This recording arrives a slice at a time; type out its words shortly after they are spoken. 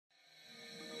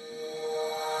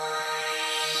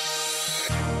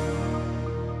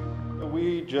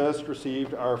just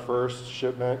received our first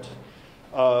shipment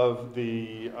of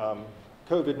the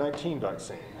COVID-19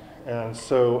 vaccine. And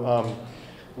so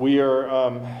we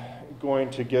are going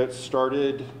to get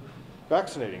started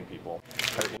vaccinating people.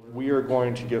 We are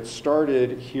going to get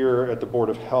started here at the Board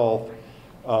of Health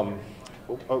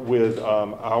with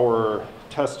our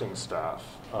testing staff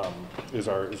is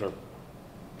our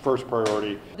first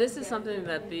priority. This is something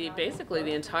that basically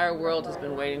the entire world has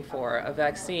been waiting for, a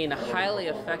vaccine, a highly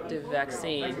effective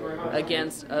vaccine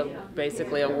against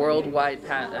basically a worldwide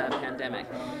pandemic.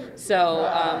 So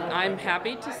I'm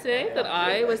happy to say that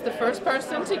I was the first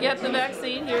person to get the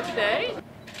vaccine here today.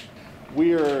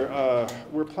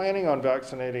 We're planning on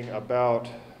vaccinating about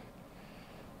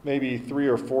maybe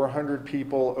 300 or 400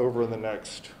 people over the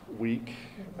next week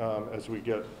as we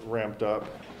get ramped up.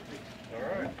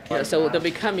 So they'll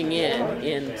be coming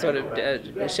in sort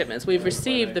of shipments. We've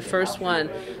received the first one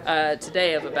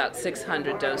today of about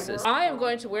 600 doses. I am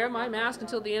going to wear my mask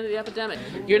until the end of the epidemic.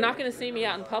 You're not going to see me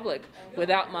out in public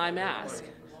without my mask.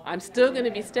 I'm still going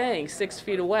to be staying 6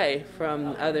 feet away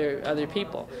from other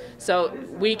people. So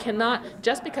we cannot,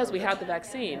 just because we have the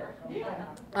vaccine,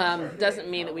 doesn't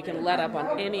mean that we can let up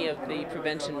on any of the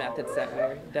prevention methods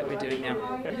that we're doing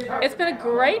now. It's been a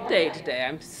great day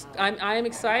today. I am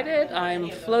excited.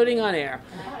 I'm floating on air.